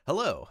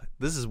Hello,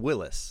 this is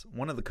Willis,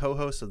 one of the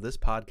co-hosts of this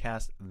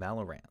podcast,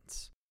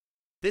 Valorants.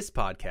 This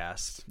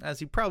podcast,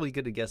 as you probably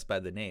could have guessed by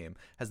the name,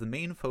 has the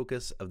main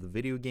focus of the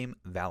video game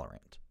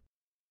Valorant.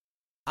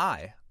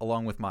 I,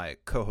 along with my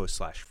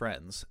co-host /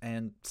 friends,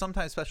 and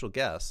sometimes special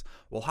guests,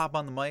 will hop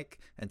on the mic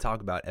and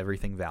talk about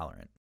everything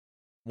Valorant.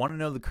 Want to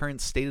know the current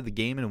state of the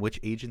game and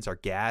which agents are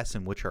gas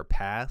and which are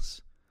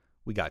pass?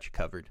 We got you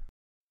covered.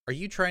 Are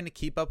you trying to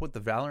keep up with the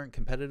Valorant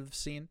competitive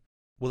scene?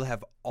 We'll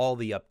have all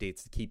the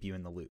updates to keep you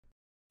in the loop.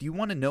 Do you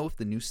want to know if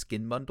the new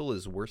skin bundle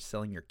is worth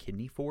selling your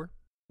kidney for?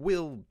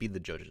 We'll be the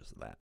judges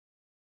of that.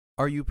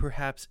 Are you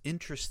perhaps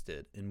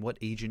interested in what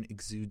agent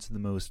exudes the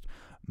most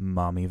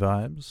mommy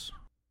vibes?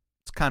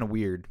 It's kind of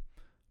weird,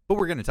 but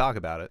we're going to talk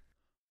about it.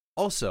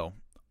 Also,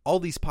 all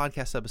these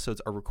podcast episodes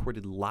are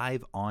recorded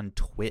live on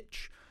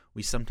Twitch.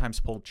 We sometimes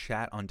pull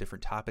chat on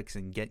different topics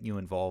and get you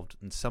involved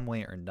in some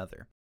way or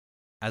another.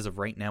 As of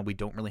right now, we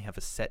don't really have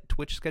a set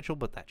Twitch schedule,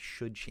 but that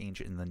should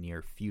change in the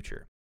near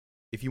future.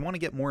 If you want to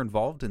get more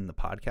involved in the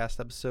podcast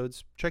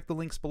episodes, check the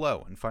links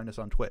below and find us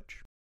on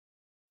Twitch.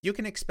 You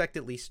can expect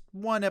at least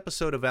one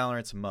episode of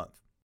Valorant a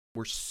month.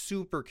 We're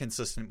super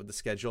consistent with the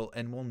schedule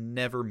and we'll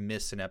never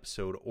miss an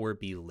episode or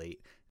be late.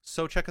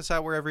 So check us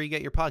out wherever you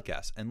get your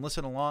podcasts and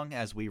listen along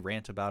as we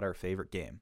rant about our favorite game.